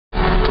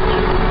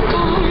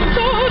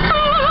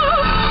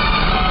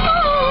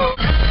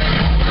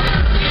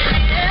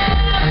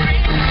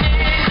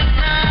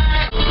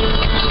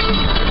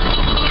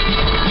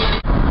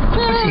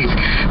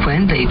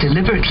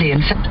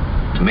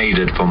made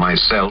it for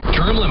myself.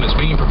 Term limits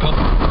being proposed.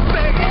 Oh,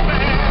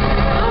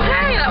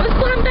 hey, that was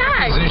Glenn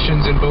Beck.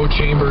 Positions in both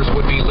chambers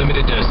would be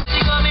limited to...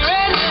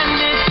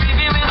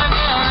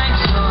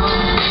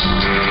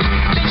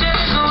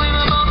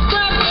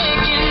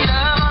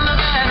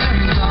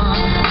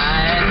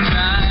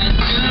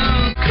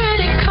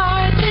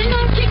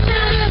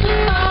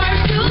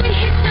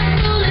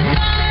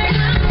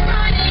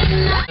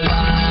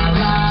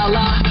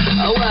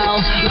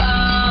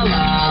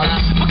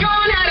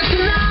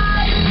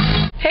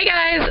 Hey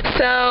guys,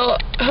 so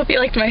I hope you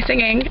liked my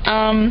singing.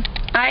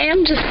 I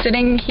am just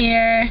sitting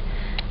here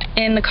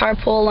in the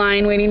carpool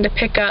line waiting to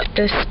pick up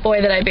this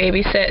boy that I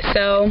babysit.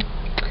 So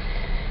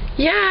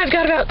yeah, I've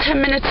got about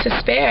 10 minutes to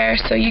spare,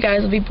 so you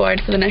guys will be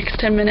bored for the next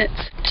 10 minutes.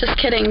 Just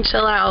kidding,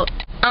 chill out.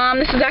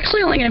 This is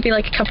actually only going to be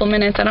like a couple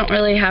minutes. I don't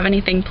really have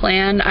anything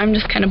planned. I'm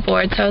just kind of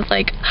bored, so I was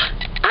like,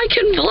 I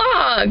can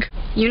vlog!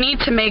 You need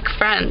to make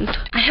friends.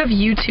 I have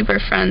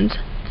YouTuber friends.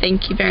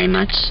 Thank you very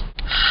much.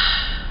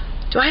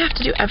 Do I have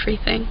to do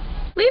everything?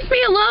 Leave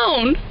me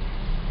alone!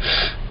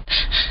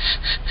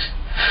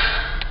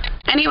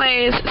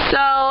 Anyways,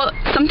 so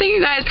something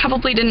you guys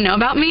probably didn't know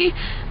about me,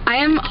 I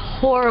am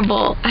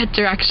horrible at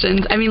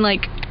directions. I mean,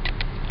 like,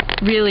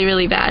 really,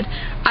 really bad.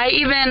 I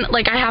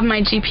have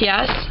my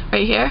GPS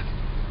right here.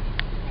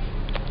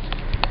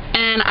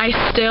 And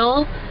I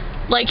still,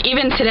 like,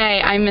 even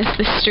today, I missed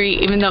the street,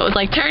 even though it was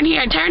like, turn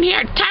here, turn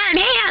here, turn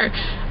here!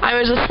 I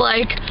was just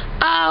like,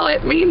 oh,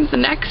 it means the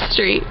next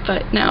street,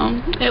 but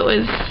no, it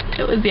was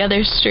the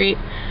other street.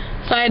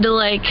 So I had to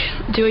like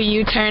do a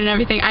U-turn and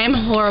everything. I am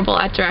horrible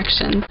at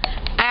directions.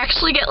 I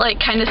actually get like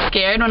kind of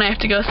scared when I have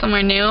to go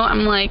somewhere new.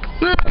 I'm like,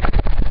 will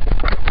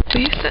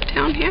you sit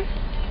down here?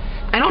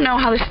 I don't know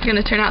how this is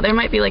gonna turn out. There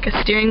might be like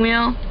a steering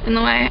wheel in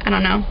the way. I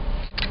don't know.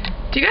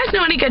 Do you guys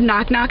know any good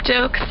knock-knock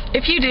jokes?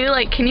 If you do,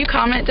 like, can you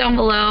comment down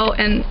below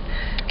and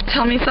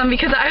tell me some?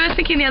 Because I was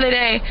thinking the other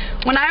day,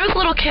 when I was a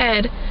little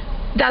kid,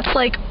 that's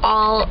like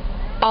all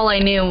I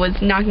knew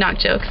was knock-knock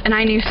jokes, and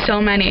I knew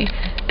so many.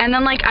 And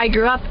then like I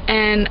grew up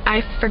and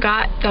I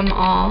forgot them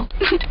all.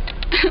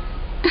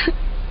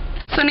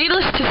 So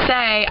needless to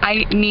say,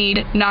 I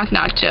need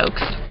knock-knock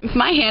jokes. If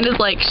my hand is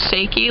like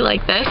shaky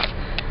like this,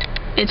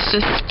 it's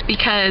just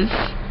because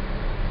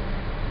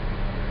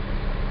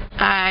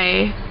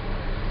I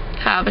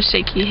have a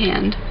shaky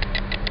hand.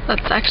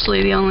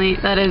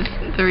 That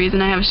is the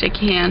reason I have a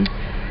shaky hand.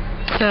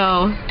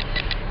 So,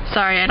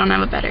 sorry, I don't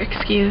have a better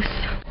excuse.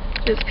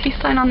 There's a peace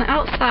sign on the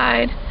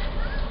outside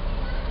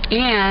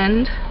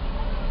and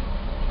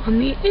on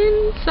the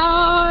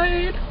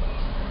inside.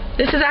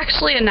 This is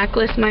actually a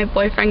necklace my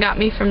boyfriend got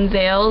me from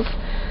Zales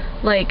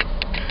like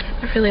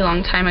a really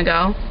long time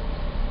ago.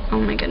 Oh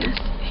my goodness.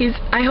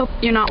 I hope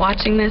you're not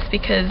watching this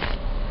because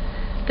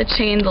the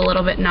chain's a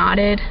little bit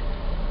knotted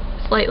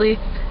slightly.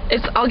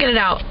 I'll get it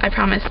out, I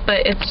promise,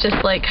 but it's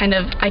just like kind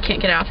of, I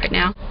can't get it off right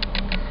now.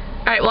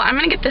 Alright, well, I'm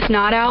gonna get this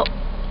knot out.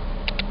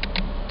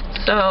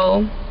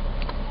 So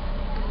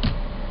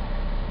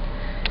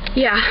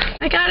yeah,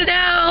 I got it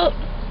out.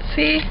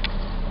 See?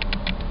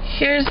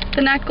 Here's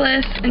the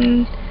necklace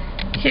and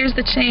here's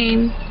the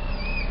chain.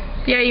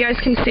 Yeah, you guys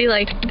can see,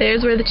 like,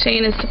 there's where the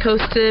chain is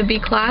supposed to be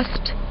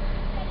clasped,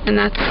 and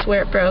that's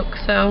where it broke,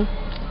 so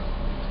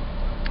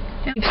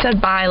yeah. You've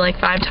said bye like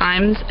 5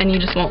 times and you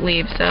just won't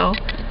leave, so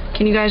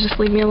can you guys just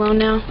leave me alone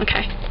now?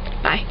 Okay,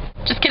 bye.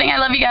 Just kidding, I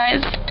love you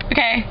guys.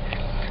 Okay,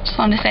 just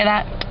wanted to say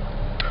that.